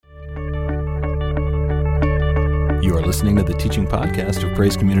listening to the teaching podcast of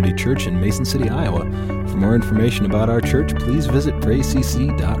Praise Community Church in Mason City, Iowa. For more information about our church, please visit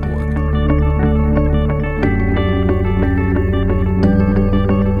praisecc.org.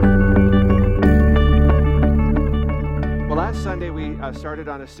 Well, last Sunday we started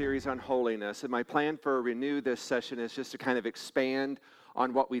on a series on holiness, and my plan for Renew this session is just to kind of expand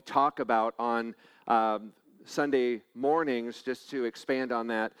on what we talk about on Sunday mornings, just to expand on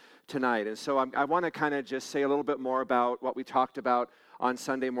that tonight. And so I want to kind of just say a little bit more about what we talked about on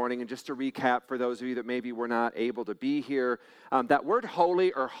Sunday morning, and just to recap for those of you that maybe were not able to be here, that word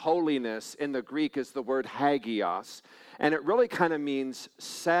holy or holiness in the Greek is the word hagios, and it really kind of means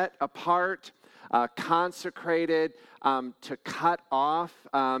set apart, consecrated, to cut off.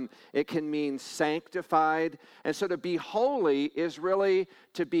 It can mean sanctified. And so to be holy is really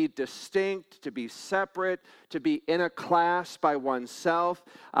to be distinct, to be separate, to be in a class by oneself.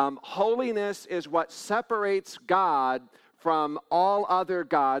 Holiness is what separates God from all other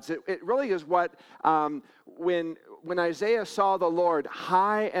gods. It really is what, when Isaiah saw the Lord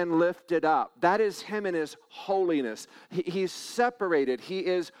high and lifted up, that is him in his holiness. He's separated. He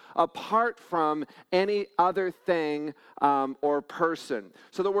is apart from any other thing or person.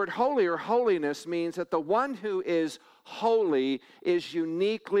 So the word holy or holiness means that the one who is holy is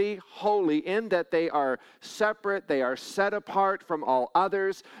uniquely holy in that they are separate, they are set apart from all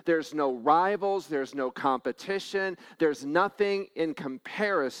others. There's no rivals, there's no competition, there's nothing in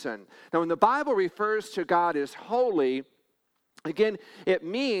comparison. Now, when the Bible refers to God as holy, again, it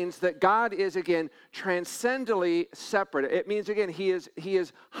means that God is, again, transcendently separate. It means, again, He is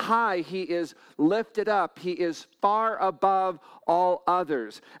high, He is lifted up, He is far above all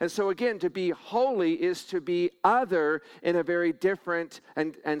others. And so, again, to be holy is to be other in a very different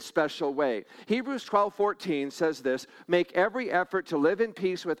and special way. Hebrews 12:14 says this, "Make every effort to live in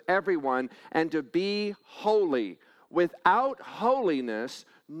peace with everyone and to be holy. Without holiness,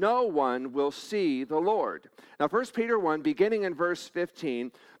 no one will see the Lord." Now, 1 Peter 1, beginning in verse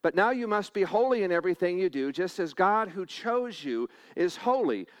 15, "But now you must be holy in everything you do, just as God who chose you is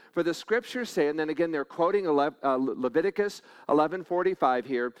holy. For the scriptures say," and then again they're quoting Leviticus 11:45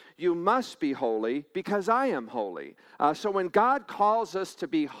 here, "You must be holy because I am holy." So when God calls us to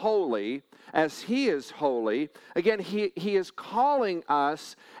be holy, as He is holy, again, He is calling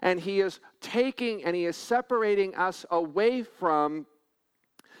us, and He is taking and He is separating us away from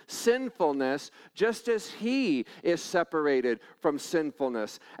sinfulness, just as He is separated from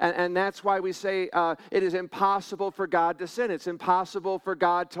sinfulness. And that's why we say it is impossible for God to sin. It's impossible for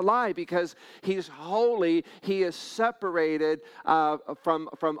God to lie, because He's holy. He is separated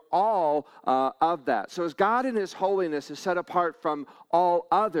from all of that. So as God in His holiness is set apart from all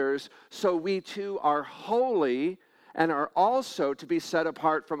others, so we too are holy and are also to be set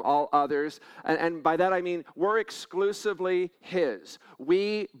apart from all others. And by that I mean we're exclusively His.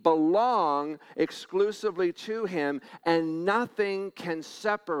 We belong exclusively to Him, and nothing can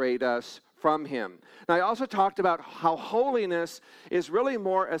separate us from Him. Now, I also talked about how holiness is really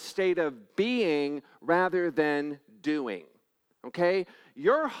more a state of being rather than doing. Okay?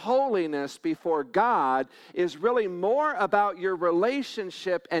 Your holiness before God is really more about your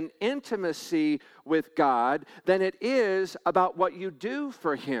relationship and intimacy with God than it is about what you do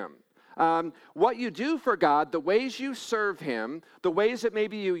for Him. What you do for God, the ways you serve Him, the ways that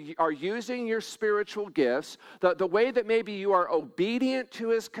maybe you are using your spiritual gifts, the way that maybe you are obedient to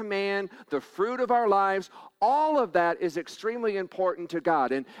His command, the fruit of our lives, all of that is extremely important to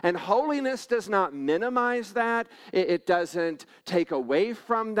God. And holiness does not minimize that. It doesn't take away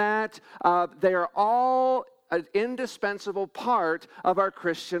from that. They are all an indispensable part of our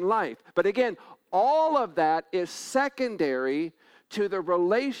Christian life. But again, all of that is secondary to the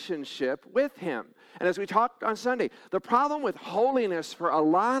relationship with Him. And as we talked on Sunday, the problem with holiness for a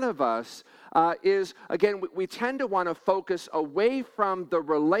lot of us is, again, we tend to want to focus away from the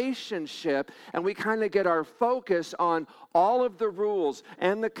relationship, and we kind of get our focus on all of the rules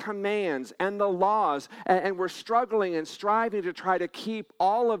and the commands and the laws, and we're struggling and striving to try to keep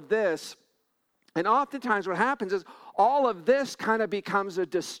all of this. And oftentimes what happens is all of this kind of becomes a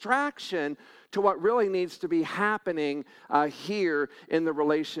distraction to what really needs to be happening here in the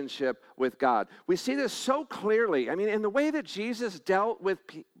relationship with God. We see this so clearly, I mean, in the way that Jesus dealt with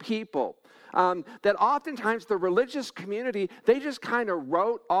people, that oftentimes the religious community, they just kind of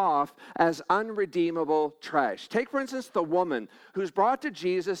wrote off as unredeemable trash. Take, for instance, the woman who's brought to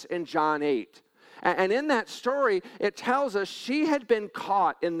Jesus in John 8. And in that story, it tells us she had been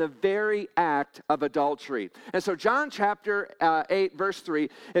caught in the very act of adultery. And so John chapter 8, verse 3,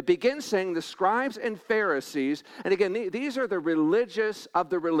 it begins saying the scribes and Pharisees, and again, these are the religious of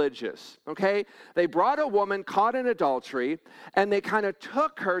the religious, okay? They brought a woman caught in adultery, and they kind of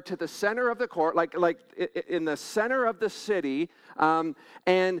took her to the center of the court, like in the center of the city,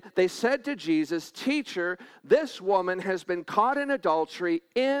 and they said to Jesus, "Teacher, this woman has been caught in adultery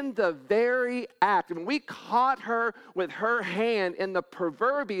in the very act." And we caught her with her hand in the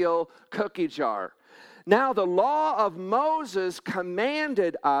proverbial cookie jar. Now the law of Moses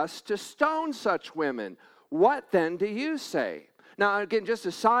commanded us to stone such women. What then do you say? Now, again, just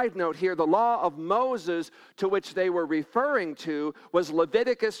a side note here, the law of Moses to which they were referring to was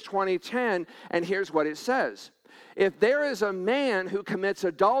Leviticus 20:10, and here's what it says. If there is a man who commits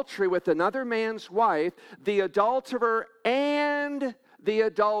adultery with another man's wife, the adulterer and the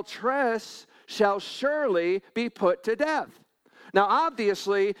adulteress shall surely be put to death. Now,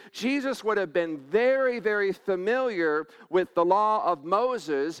 obviously, Jesus would have been very, very familiar with the law of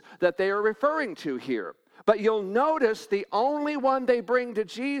Moses that they are referring to here. But you'll notice the only one they bring to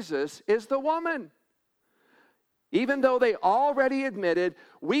Jesus is the woman. Even though they already admitted,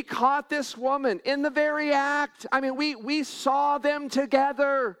 we caught this woman in the very act. I mean, we saw them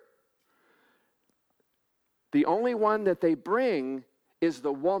together. The only one that they bring is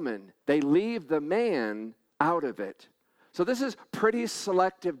the woman. They leave the man out of it. So this is pretty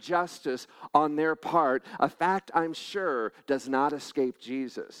selective justice on their part, a fact I'm sure does not escape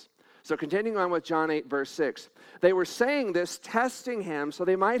Jesus. So continuing on with John 8, verse 6, they were saying this, testing him, so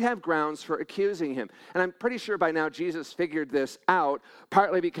they might have grounds for accusing him. And I'm pretty sure by now Jesus figured this out,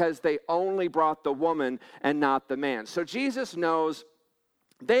 partly because they only brought the woman and not the man. So Jesus knows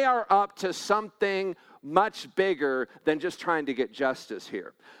they are up to something much bigger than just trying to get justice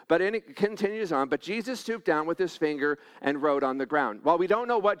here. But it continues on, but Jesus stooped down with his finger and wrote on the ground. While we don't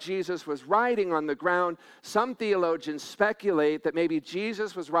know what Jesus was writing on the ground, some theologians speculate that maybe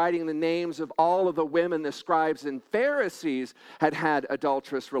Jesus was writing the names of all of the women the scribes and Pharisees had had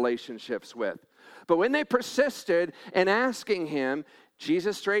adulterous relationships with. But when they persisted in asking him,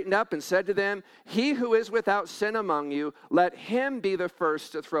 Jesus straightened up and said to them, "He who is without sin among you, let him be the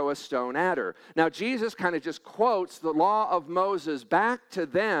first to throw a stone at her." Now, Jesus kind of just quotes the law of Moses back to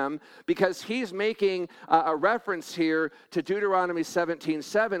them because he's making a reference here to Deuteronomy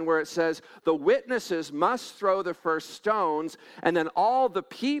 17:7, where it says, "The witnesses must throw the first stones, and then all the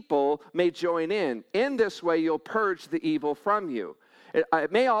people may join in. In this way, you'll purge the evil from you."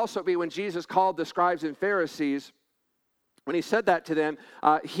 It may also be when Jesus called the scribes and Pharisees, when he said that to them,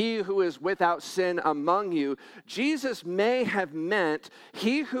 he who is without sin among you, Jesus may have meant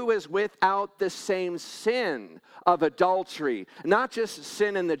he who is without the same sin of adultery, not just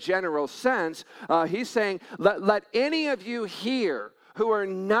sin in the general sense. He's saying, let any of you here who are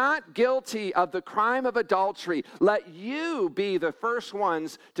not guilty of the crime of adultery, let you be the first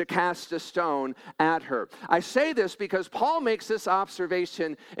ones to cast a stone at her. I say this because Paul makes this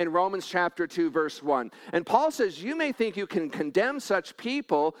observation in Romans chapter 2, verse 1. And Paul says, you may think you can condemn such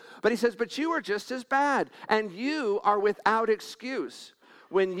people, but he says, but you are just as bad, and you are without excuse.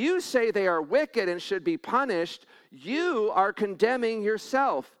 When you say they are wicked and should be punished, you are condemning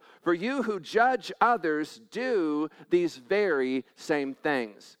yourself. For you who judge others do these very same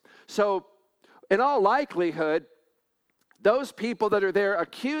things. So, in all likelihood, those people that are there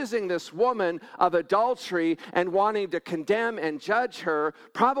accusing this woman of adultery and wanting to condemn and judge her,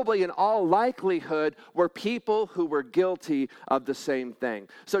 probably in all likelihood, were people who were guilty of the same thing.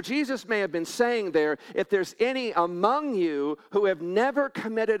 So Jesus may have been saying there, if there's any among you who have never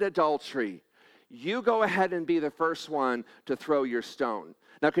committed adultery, you go ahead and be the first one to throw your stone.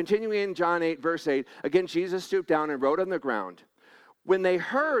 Now, continuing in John 8, verse 8, again, Jesus stooped down and wrote on the ground. When they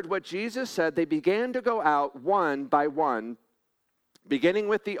heard what Jesus said, they began to go out one by one, beginning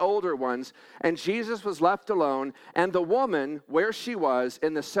with the older ones, and Jesus was left alone, and the woman where she was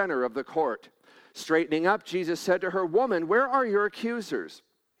in the center of the court. Straightening up, Jesus said to her, "Woman, where are your accusers?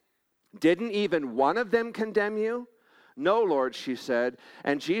 Didn't even one of them condemn you?" "No, Lord," she said.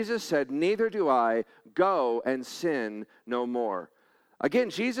 And Jesus said, "Neither do I. Go and sin no more."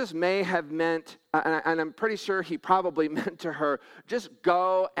 Again, Jesus may have meant, and I'm pretty sure he probably meant to her, just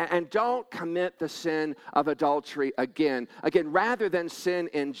go and don't commit the sin of adultery again. Again, rather than sin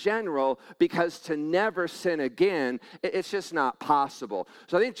in general, because to never sin again, it's just not possible.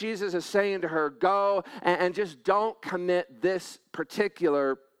 So I think Jesus is saying to her, go and just don't commit this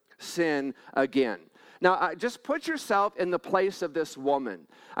particular sin again. Now, just put yourself in the place of this woman.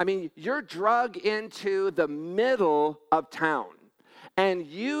 I mean, you're drug into the middle of town. and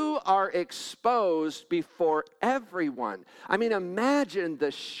you are exposed before everyone. I mean, imagine the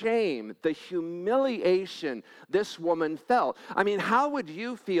shame, the humiliation this woman felt. I mean, how would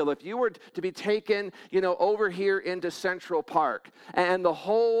you feel if you were to be taken, over here into Central Park, and the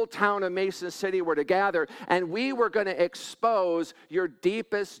whole town of Mason City were to gather, and we were going to expose your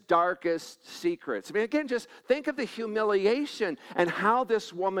deepest, darkest secrets? I mean, again, just think of the humiliation and how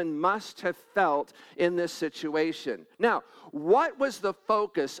this woman must have felt in this situation. Now, what was the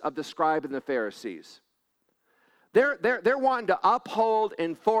focus of the scribe and the Pharisees? They're wanting to uphold,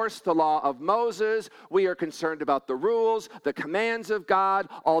 enforce the law of Moses. We are concerned about the rules, the commands of God,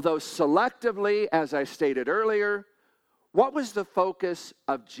 although selectively, as I stated earlier. What was the focus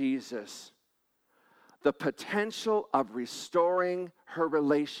of Jesus? The potential of restoring her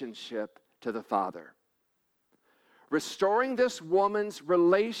relationship to the Father. Restoring this woman's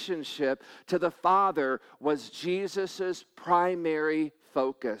relationship to the Father was Jesus' primary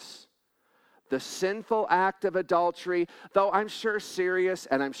focus. The sinful act of adultery, though I'm sure serious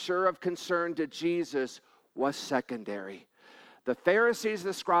and I'm sure of concern to Jesus, was secondary. The Pharisees,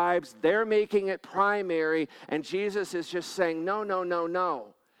 the scribes, they're making it primary, and Jesus is just saying, no, no, no, no.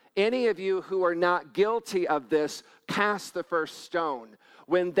 Any of you who are not guilty of this, cast the first stone.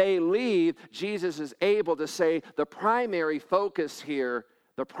 When they leave, Jesus is able to say the primary focus here,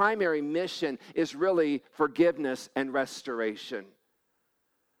 the primary mission is really forgiveness and restoration.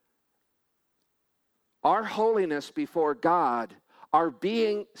 Our holiness before God, our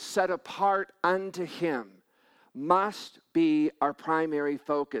being set apart unto Him, must be our primary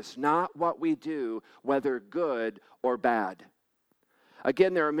focus, not what we do, whether good or bad.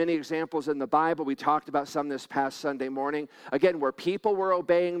 Again, there are many examples in the Bible. We talked about some this past Sunday morning. Again, where people were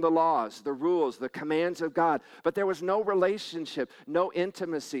obeying the laws, the rules, the commands of God, but there was no relationship, no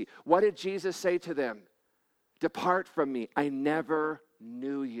intimacy. What did Jesus say to them? Depart from me, I never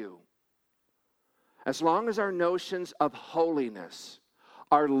knew you. As long as our notions of holiness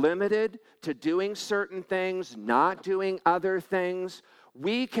are limited to doing certain things, not doing other things,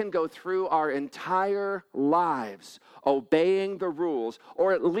 we can go through our entire lives obeying the rules,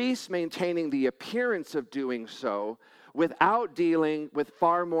 or at least maintaining the appearance of doing so, without dealing with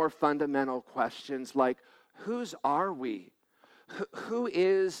far more fundamental questions like, whose are we? Who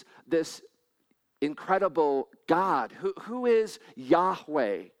is this incredible God? Who is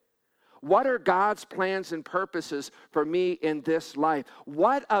Yahweh? What are God's plans and purposes for me in this life?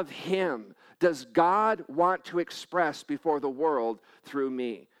 What of Him does God want to express before the world through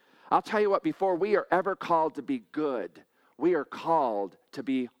me? I'll tell you what, before we are ever called to be good, we are called to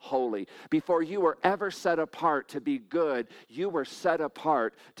be holy. Before you were ever set apart to be good, you were set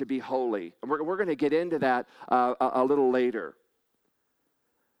apart to be holy. And we're going to get into that a little later.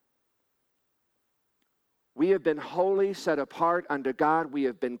 We have been holy, set apart unto God. We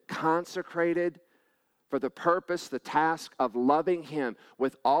have been consecrated for the purpose, the task of loving Him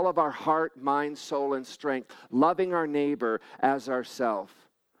with all of our heart, mind, soul, and strength, loving our neighbor as ourselves.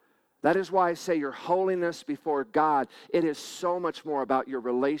 That is why I say your holiness before God, it is so much more about your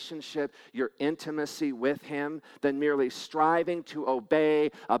relationship, your intimacy with Him, than merely striving to obey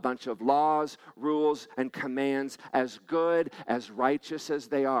a bunch of laws, rules, and commands, as good, as righteous as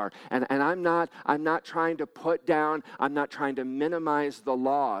they are. And I'm not trying to put down, I'm not trying to minimize the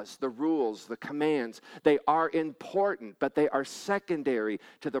laws, the rules, the commands. They are important, but they are secondary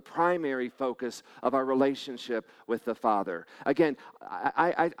to the primary focus of our relationship with the Father. Again,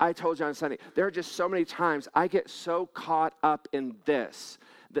 I told you on Sunday, there are just so many times I get so caught up in this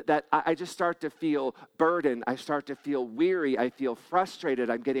that I just start to feel burdened. I start to feel weary. I feel frustrated.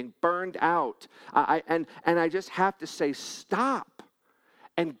 I'm getting burned out. And I just have to say, stop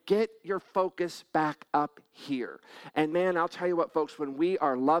and get your focus back up here. And man, I'll tell you what, folks, when we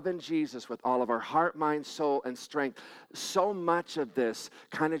are loving Jesus with all of our heart, mind, soul, and strength, so much of this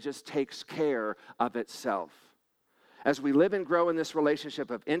kind of just takes care of itself. As we live and grow in this relationship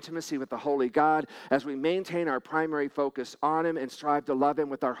of intimacy with the Holy God, as we maintain our primary focus on Him and strive to love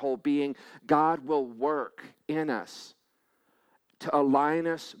Him with our whole being, God will work in us to align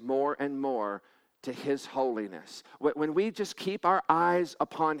us more and more to His holiness. When we just keep our eyes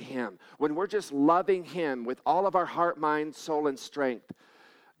upon Him, when we're just loving Him with all of our heart, mind, soul, and strength,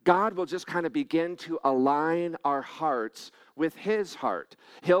 God will just kind of begin to align our hearts with His heart.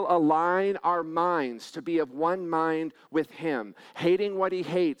 He'll align our minds to be of one mind with Him, hating what He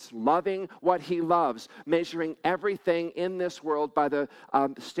hates, loving what He loves, measuring everything in this world by the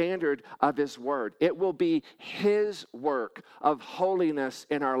standard of His Word. It will be His work of holiness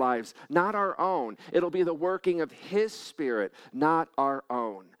in our lives, not our own. It'll be the working of His Spirit, not our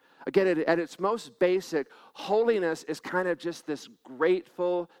own. Again, at its most basic, holiness is kind of just this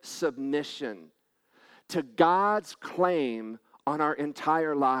grateful submission to God's claim on our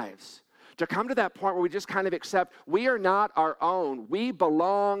entire lives. To come to that point where we just kind of accept we are not our own. We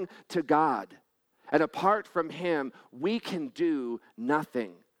belong to God. And apart from Him, we can do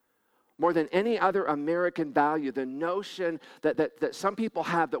nothing. More than any other American value, the notion that some people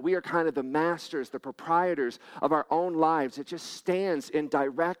have that we are kind of the masters, the proprietors of our own lives, it just stands in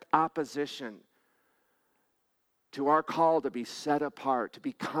direct opposition to our call to be set apart, to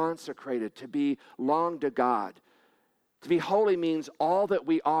be consecrated, to belong to God. To be holy means all that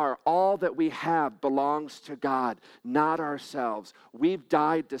we are, all that we have belongs to God, not ourselves. We've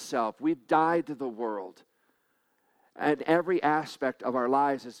died to self. We've died to the world. And every aspect of our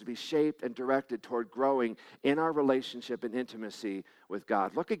lives is to be shaped and directed toward growing in our relationship and intimacy with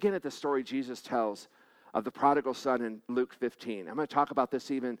God. Look again at the story Jesus tells of the prodigal son in Luke 15. I'm going to talk about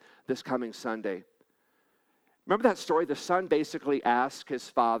this even this coming Sunday. Remember that story? The son basically asked his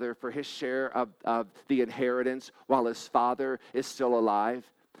father for his share of the inheritance while his father is still alive.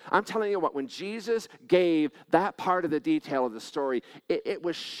 I'm telling you what, when Jesus gave that part of the detail of the story, it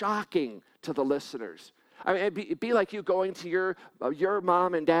was shocking to the listeners. I mean, it'd be like you going to your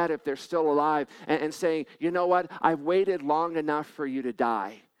mom and dad, if they're still alive, and saying, you know what, I've waited long enough for you to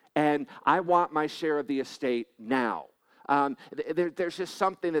die, and I want my share of the estate now. There's just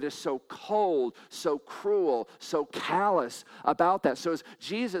something that is so cold, so cruel, so callous about that. So as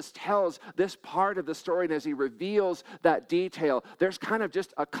Jesus tells this part of the story and as he reveals that detail, there's kind of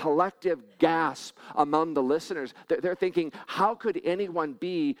just a collective gasp among the listeners. They're thinking, how could anyone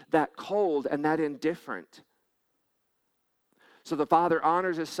be that cold and that indifferent? So the father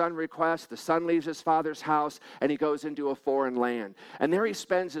honors his son's request. The son leaves his father's house, and he goes into a foreign land. And there he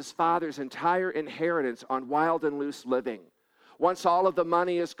spends his father's entire inheritance on wild and loose living. Once all of the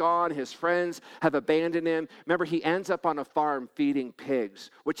money is gone, his friends have abandoned him. Remember, he ends up on a farm feeding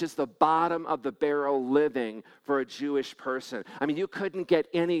pigs, which is the bottom of the barrel living for a Jewish person. I mean, you couldn't get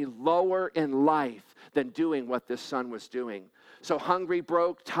any lower in life than doing what this son was doing. So hungry,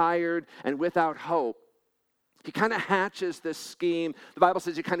 broke, tired, and without hope, he kind of hatches this scheme. The Bible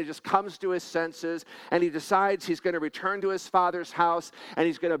says he kind of just comes to his senses, and he decides he's going to return to his father's house, and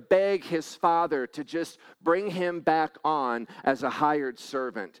he's going to beg his father to just bring him back on as a hired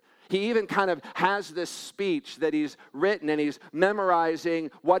servant. He even kind of has this speech that he's written, and he's memorizing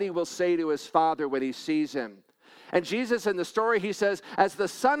what he will say to his father when he sees him. And Jesus in the story, he says, as the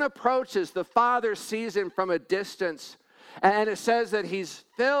son approaches, the father sees him from a distance. And it says that he's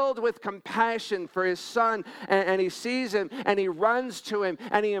filled with compassion for his son, and he sees him, and he runs to him,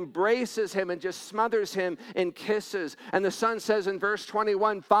 and he embraces him and just smothers him in kisses. And the son says in verse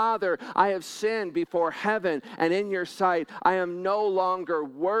 21, Father, I have sinned before heaven and in your sight. I am no longer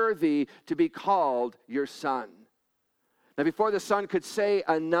worthy to be called your son. Now, before the son could say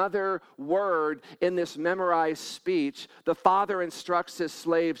another word in this memorized speech, the father instructs his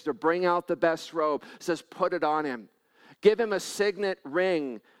slaves to bring out the best robe, says, put it on him. Give him a signet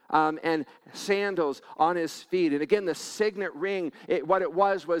ring and sandals on his feet. And again, the signet ring, what it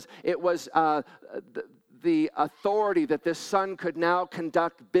was the authority that this son could now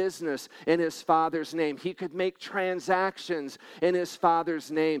conduct business in his father's name. He could make transactions in his father's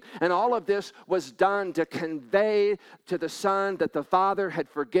name. And all of this was done to convey to the son that the father had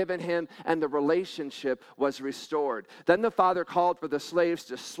forgiven him and the relationship was restored. Then the father called for the slaves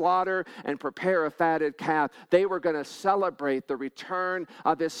to slaughter and prepare a fatted calf. They were going to celebrate the return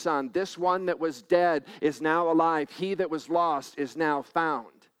of his son. This one that was dead is now alive. He that was lost is now found.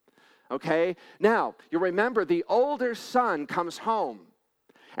 Okay? Now, you remember the older son comes home,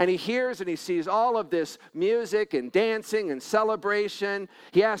 and he hears and he sees all of this music and dancing and celebration.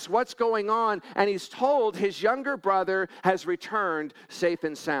 He asks what's going on, and he's told his younger brother has returned safe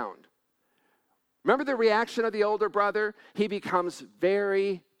and sound. Remember the reaction of the older brother? He becomes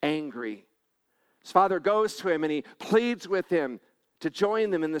very angry. His father goes to him, and he pleads with him to join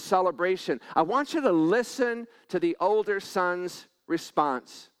them in the celebration. I want you to listen to the older son's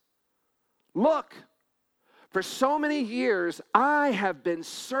response. Look, for so many years I have been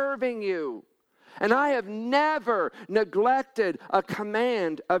serving you, and I have never neglected a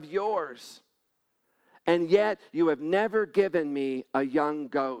command of yours. And yet you have never given me a young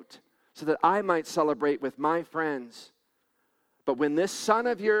goat so that I might celebrate with my friends. But when this son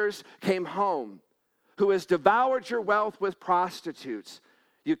of yours came home, who has devoured your wealth with prostitutes,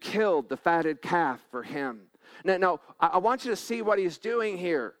 you killed the fatted calf for him. Now, I want you to see what he's doing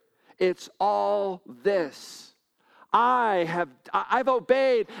here. It's all this. I've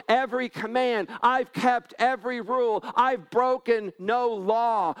obeyed every command. I've kept every rule. I've broken no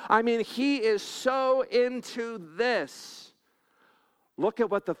law. I mean, he is so into this. Look at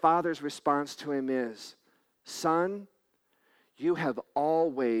what the Father's response to him is. Son, you have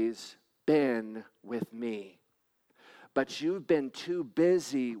always been with me, but you've been too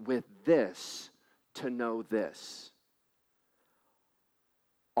busy with this to know this.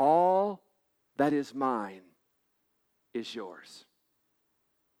 All that is mine is yours.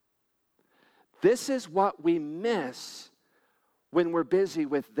 This is what we miss when we're busy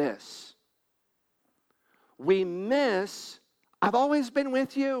with this. We miss, I've always been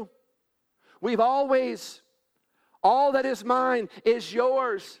with you. All that is mine is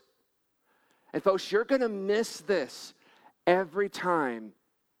yours. And folks, you're going to miss this every time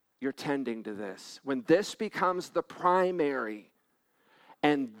you're tending to this. When this becomes the primary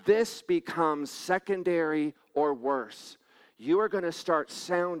and this becomes secondary or worse, you are going to start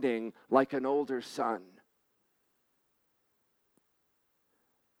sounding like an older son.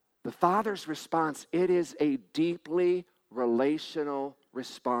 The Father's response, it is a deeply relational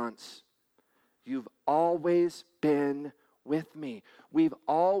response. You've always been with me. We've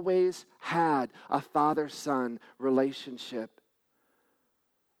always had a father-son relationship.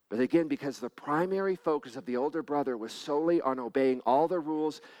 But again, because the primary focus of the older brother was solely on obeying all the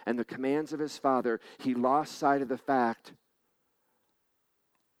rules and the commands of his father, he lost sight of the fact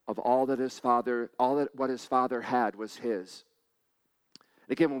of what his father had was his.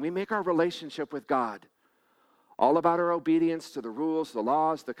 Again, when we make our relationship with God all about our obedience to the rules, the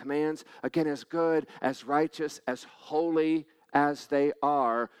laws, the commands, again, as good, as righteous, as holy as they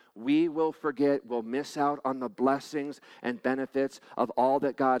are, we will we'll miss out on the blessings and benefits of all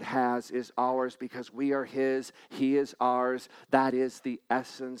that God has is ours because we are his, he is ours. That is the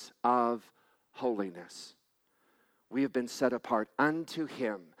essence of holiness. We have been set apart unto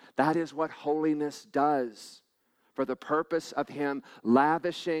him. That is what holiness does. For the purpose of him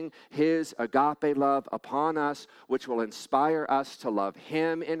lavishing his agape love upon us, which will inspire us to love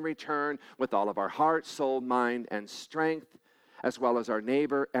him in return with all of our heart, soul, mind, and strength, as well as our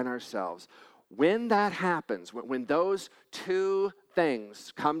neighbor and ourselves. When that happens, when those two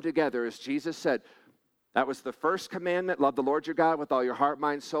things come together, as Jesus said, that was the first commandment, love the Lord your God with all your heart,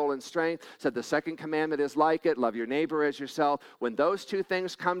 mind, soul, and strength. Said the second commandment is like it, love your neighbor as yourself. When those two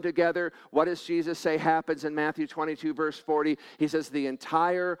things come together, what does Jesus say happens in Matthew 22, verse 40? He says, the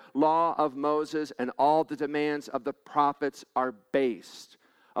entire law of Moses and all the demands of the prophets are based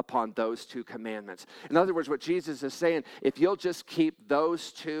upon those two commandments. In other words, what Jesus is saying, if you'll just keep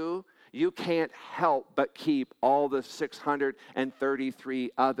those two, you can't help but keep all the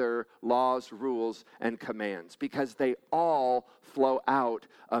 633 other laws, rules, and commands because they all flow out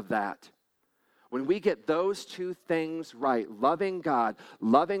of that. When we get those two things right, loving God,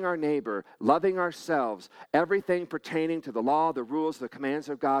 loving our neighbor, loving ourselves, everything pertaining to the law, the rules, the commands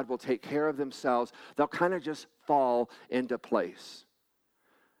of God will take care of themselves. They'll kind of just fall into place.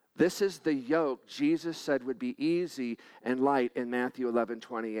 This is the yoke Jesus said would be easy and light in Matthew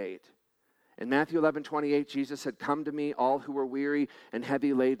 11:28. In Matthew 11:28, Jesus said, come to me, all who are weary and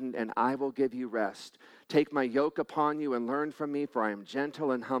heavy laden, and I will give you rest. Take my yoke upon you and learn from me, for I am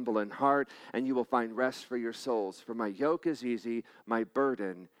gentle and humble in heart, and you will find rest for your souls. For my yoke is easy, my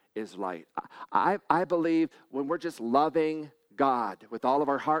burden is light. I believe when we're just loving God with all of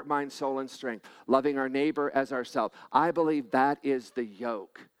our heart, mind, soul, and strength, loving our neighbor as ourselves, I believe that is the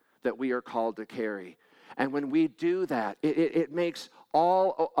yoke that we are called to carry. And when we do that, it makes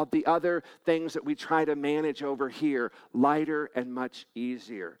all of the other things that we try to manage over here lighter and much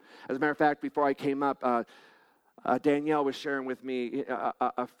easier. As a matter of fact, before I came up, Danielle was sharing with me,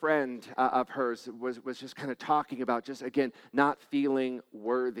 a friend of hers was just kind of talking about just, again, not feeling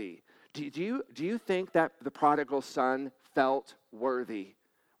worthy. Do you think that the prodigal son felt worthy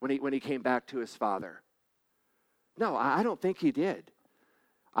when he came back to his father? No, I don't think he did.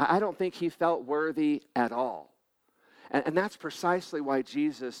 I don't think he felt worthy at all. And that's precisely why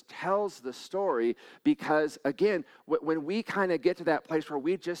Jesus tells the story, because, again, when we kind of get to that place where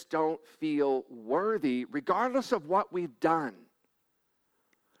we just don't feel worthy, regardless of what we've done,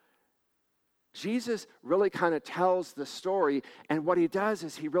 Jesus really kind of tells the story, and what he does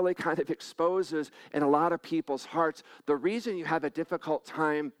is he really kind of exposes in a lot of people's hearts the reason you have a difficult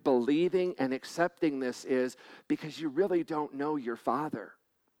time believing and accepting this is because you really don't know your Father.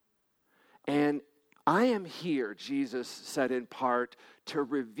 And I am here, Jesus said in part, to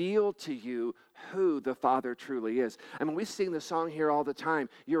reveal to you who the Father truly is. I mean, we sing the song here all the time,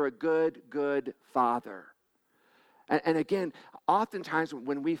 you're a good, good Father. And again, oftentimes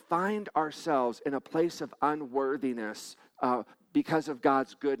when we find ourselves in a place of unworthiness because of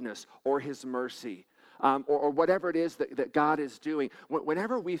God's goodness or his mercy, or whatever it is that God is doing,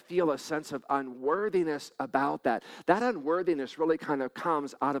 whenever we feel a sense of unworthiness about that unworthiness really kind of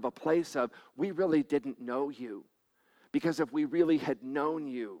comes out of a place of, we really didn't know you. Because if we really had known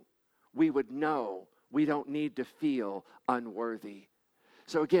you, we would know we don't need to feel unworthy.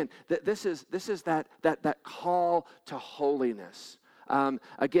 So again, this is that call to holiness.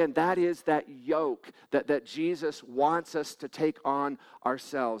 Again, that is that yoke that Jesus wants us to take on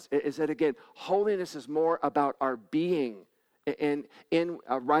ourselves. Is that, again, holiness is more about our being in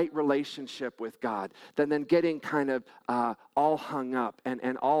a right relationship with God than getting kind of all hung up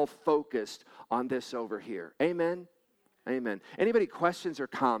and all focused on this over here. Amen? Amen. Anybody questions or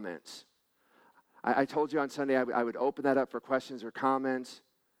comments? I told you on Sunday I would open that up for questions or comments.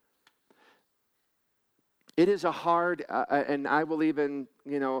 It is a hard, and I will even,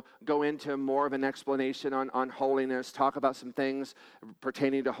 go into more of an explanation on holiness, talk about some things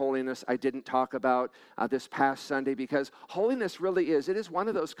pertaining to holiness I didn't talk about this past Sunday, because holiness really it is one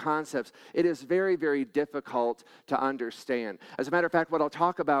of those concepts. It is very, very difficult to understand. As a matter of fact, what I'll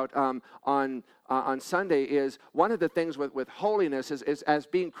talk about on Sunday is one of the things with holiness is as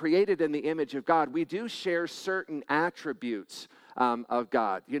being created in the image of God, we do share certain attributes of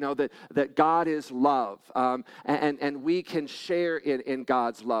God. That God is love, and we can share in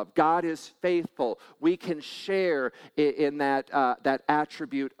God's love. God is faithful. We can share in that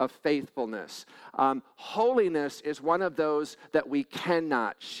attribute of faithfulness. Holiness is one of those that we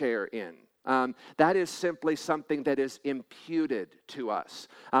cannot share in. That is simply something that is imputed to us.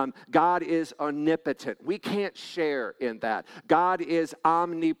 God is omnipotent. We can't share in that. God is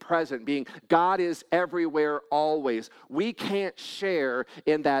omnipresent, being God is everywhere always. We can't share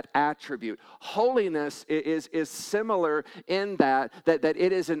in that attribute. Holiness is similar in that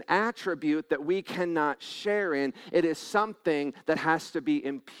it is an attribute that we cannot share in. It is something that has to be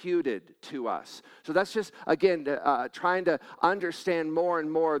imputed to us. So that's just, again, trying to understand more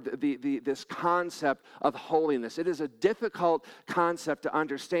and more this concept of holiness. It is a difficult concept to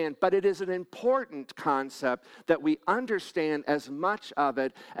understand, but it is an important concept that we understand as much of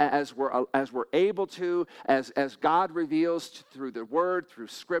it as we're able to, as God reveals through the Word, through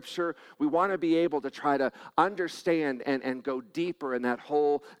Scripture. We want to be able to try to understand and go deeper in that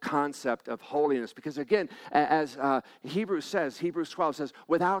whole concept of holiness. Because again, as Hebrews 12 says,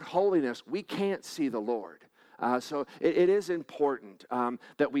 without holiness, we can't see the Lord. So it is important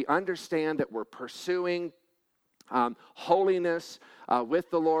that we understand that we're pursuing holiness with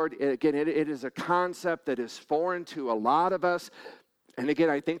the Lord. Again, it is a concept that is foreign to a lot of us. And again,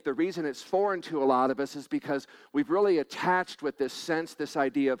 I think the reason it's foreign to a lot of us is because we've really attached with this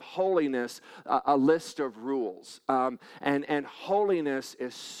idea of holiness, a list of rules. And holiness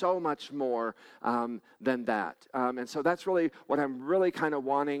is so much more than that. And so that's really what I'm really kind of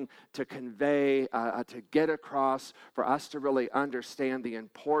wanting to convey, to get across, for us to really understand the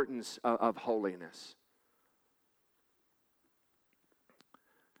importance of holiness.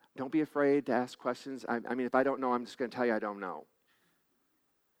 Don't be afraid to ask questions. I mean, if I don't know, I'm just going to tell you I don't know.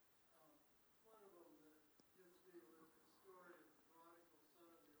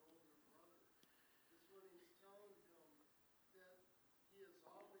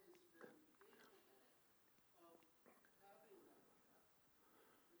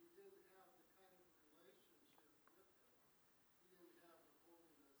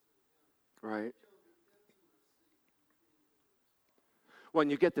 Right. Well,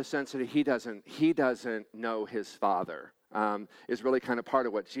 and you get the sense that he doesn't know his Father. Is really kind of part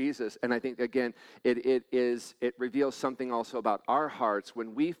of what Jesus, and I think again, it reveals something also about our hearts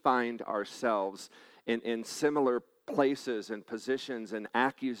when we find ourselves in similar places and positions and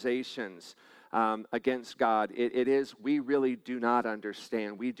accusations against God. It is, we really do not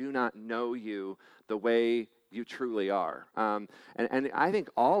understand. We do not know you the way you truly are. And I think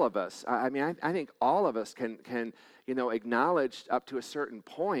all of us, I think all of us can acknowledge up to a certain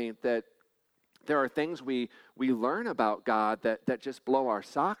point that there are things we learn about God that just blow our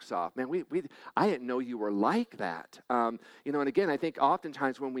socks off. Man, I didn't know you were like that. And again, I think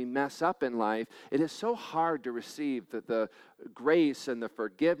oftentimes when we mess up in life, it is so hard to receive the grace and the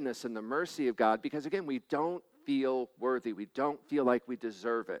forgiveness and the mercy of God because, again, we don't feel worthy. We don't feel like we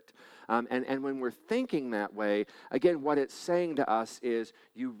deserve it. And when we're thinking that way, again, what it's saying to us is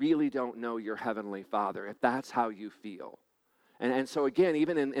you really don't know your Heavenly Father if that's how you feel. And so again,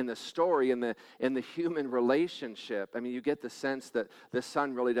 even in the story, in the human relationship, I mean, you get the sense that the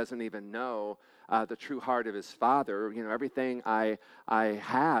son really doesn't even know the true heart of his Father. Everything I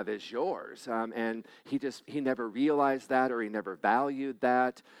have is yours. And he never realized that, or he never valued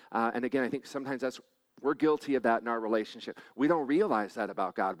that. And again, I think sometimes we're guilty of that in our relationship. We don't realize that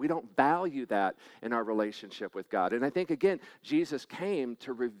about God. We don't value that in our relationship with God. And I think, again, Jesus came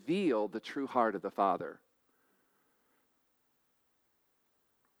to reveal the true heart of the Father.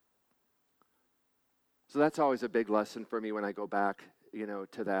 So that's always a big lesson for me when I go back,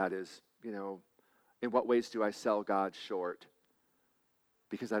 to that is, in what ways do I sell God short?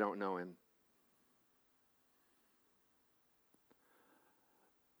 Because I don't know him.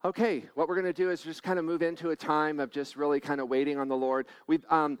 Okay, what we're going to do is just kind of move into a time of just really kind of waiting on the Lord.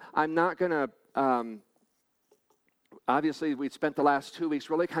 I'm not going to, obviously we spent the last 2 weeks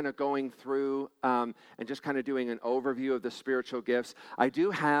really kind of going through and just kind of doing an overview of the spiritual gifts. I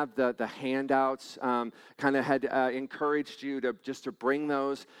do have the handouts, kind of had encouraged you to bring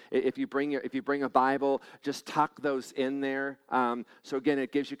those. If you bring a Bible, just tuck those in there. So again,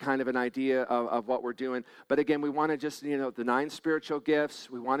 it gives you kind of an idea of what we're doing. But again, we want to just, the 9 spiritual gifts,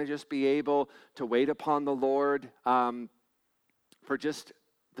 we want to just be able to wait upon the Lord for just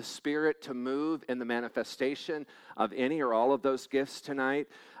the Spirit to move in the manifestation of any or all of those gifts tonight.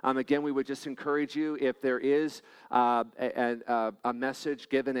 Again, we would just encourage you, if there is a message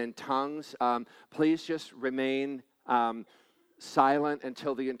given in tongues, please just remain silent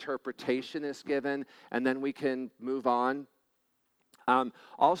until the interpretation is given, and then we can move on.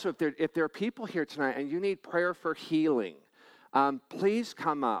 Also, if there are people here tonight and you need prayer for healing, please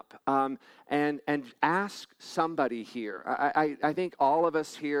come up and ask somebody here. I think all of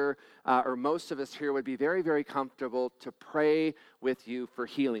us here, or most of us here, would be very, very comfortable to pray with you for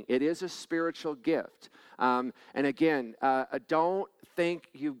healing. It is a spiritual gift. And again, don't think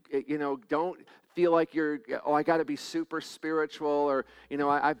don't feel like I got to be super spiritual, or,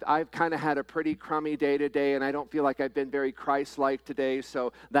 I've kind of had a pretty crummy day today, and I don't feel like I've been very Christ-like today,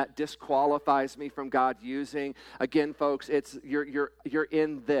 so that disqualifies me from God using. Again, folks, you're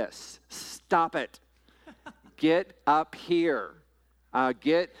in this. Stop it. Get up here.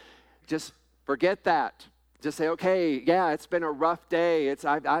 Just forget that. Just say, okay, yeah, it's been a rough day.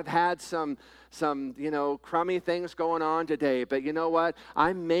 I've had some crummy things going on today, but you know what?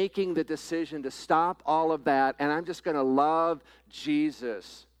 I'm making the decision to stop all of that, and I'm just going to love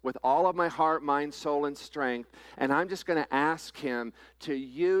Jesus with all of my heart, mind, soul, and strength, and I'm just going to ask him to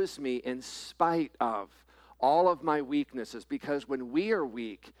use me in spite of all of my weaknesses, because when we are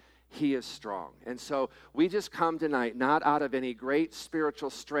weak, he is strong. And so we just come tonight not out of any great spiritual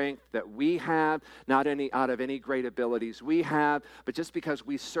strength that we have, not out of any great abilities we have, but just because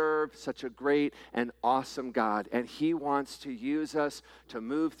we serve such a great and awesome God. And he wants to use us, to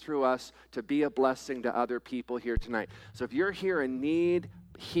move through us, to be a blessing to other people here tonight. So if you're here and need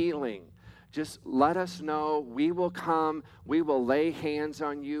healing, just let us know. We will come. We will lay hands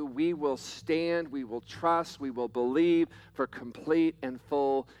on you. We will stand. We will trust. We will believe for complete and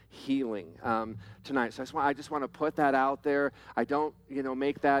full healing tonight. So I just want to put that out there. I don't,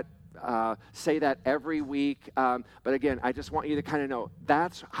 make that, say that every week. But again, I just want you to kind of know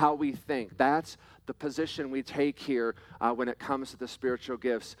that's how we think. That's the position we take here when it comes to the spiritual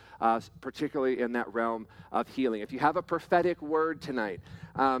gifts, particularly in that realm of healing. If you have a prophetic word tonight,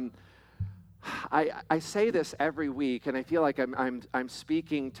 I say this every week, and I feel like I'm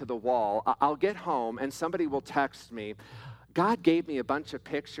speaking to the wall. I'll get home, and somebody will text me, God gave me a bunch of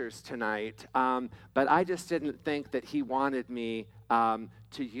pictures tonight, but I just didn't think that he wanted me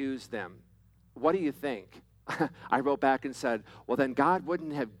to use them. What do you think? I wrote back and said, well, then God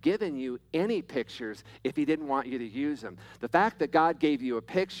wouldn't have given you any pictures if he didn't want you to use them. The fact that God gave you a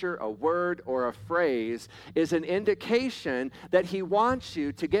picture, a word, or a phrase is an indication that he wants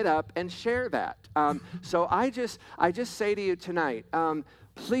you to get up and share that. So I just say to you tonight,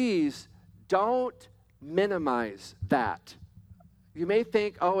 please don't minimize that. You may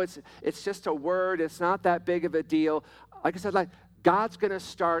think, oh, it's just a word. It's not that big of a deal. Like I said, God's going to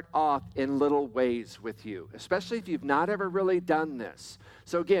start off in little ways with you, especially if you've not ever really done this.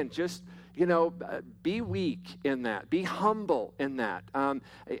 So again, just, be weak in that. Be humble in that. And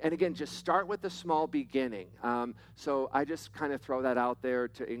again, just start with the small beginning. So I just kind of throw that out there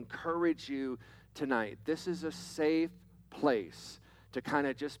to encourage you tonight. This is a safe place to kind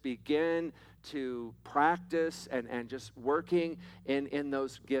of just begin to practice and just working in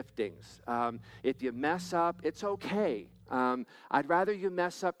those giftings. If you mess up, it's okay. I'd rather you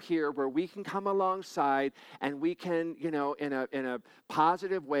mess up here where we can come alongside and we can, in a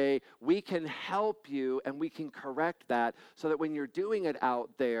positive way, we can help you and we can correct that so that when you're doing it out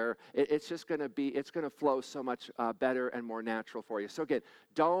there, it's going to flow so much better and more natural for you. So again,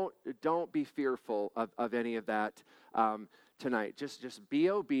 don't be fearful of any of that tonight. Just be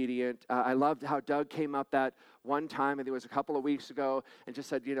obedient. I loved how Doug came up that one time, I think it was a couple of weeks ago, and just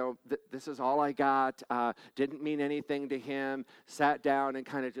said, this is all I got. Didn't mean anything to him. Sat down and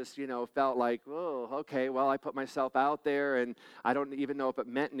kind of just, felt like, oh, okay, well, I put myself out there, and I don't even know if it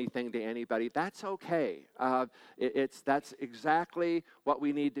meant anything to anybody. That's okay. That's exactly what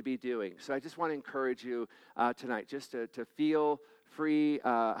we need to be doing. So I just want to encourage you tonight just to feel free,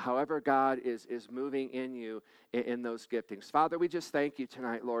 however God is moving in you in those giftings. Father, we just thank you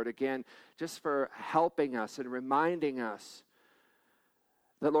tonight, Lord, again, just for helping us and reminding us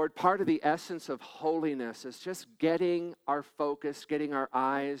that, Lord, part of the essence of holiness is just getting our focus, getting our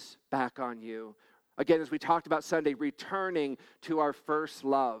eyes back on you. Again, as we talked about Sunday, returning to our first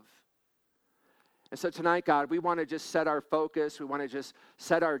love. And so tonight, God, we want to just set our focus, we want to just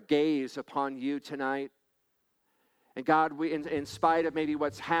set our gaze upon you tonight. And God, we, in spite of maybe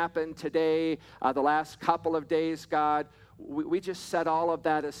what's happened today, the last couple of days, God, we just set all of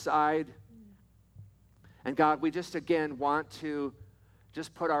that aside. And God, we just again want to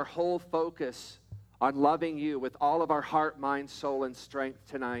just put our whole focus on loving you with all of our heart, mind, soul, and strength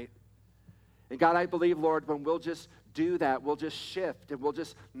tonight. And God, I believe, Lord, when we'll just do that, we'll just shift and we'll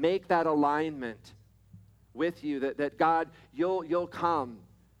just make that alignment with you, that God, you'll come.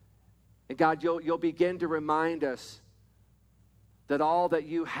 And God, you'll begin to remind us that all that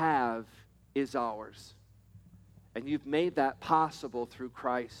you have is ours. And you've made that possible through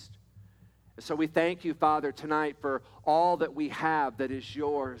Christ. And so we thank you, Father, tonight for all that we have that is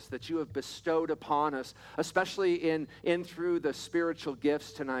yours, that you have bestowed upon us, especially in through the spiritual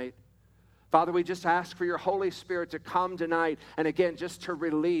gifts tonight. Father, we just ask for your Holy Spirit to come tonight and again just to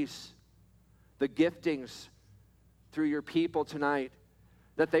release the giftings through your people tonight,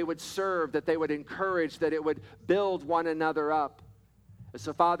 that they would serve, that they would encourage, that it would build one another up. And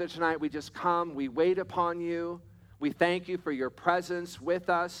so, Father, tonight we just come, we wait upon you. We thank you for your presence with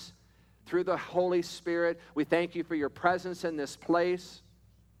us through the Holy Spirit. We thank you for your presence in this place,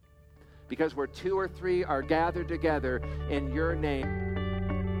 because where 2 or 3 are gathered together in your name.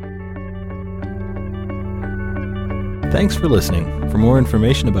 Thanks for listening. For more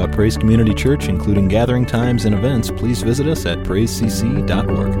information about Praise Community Church, including gathering times and events, please visit us at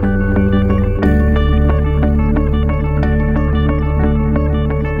praisecc.org.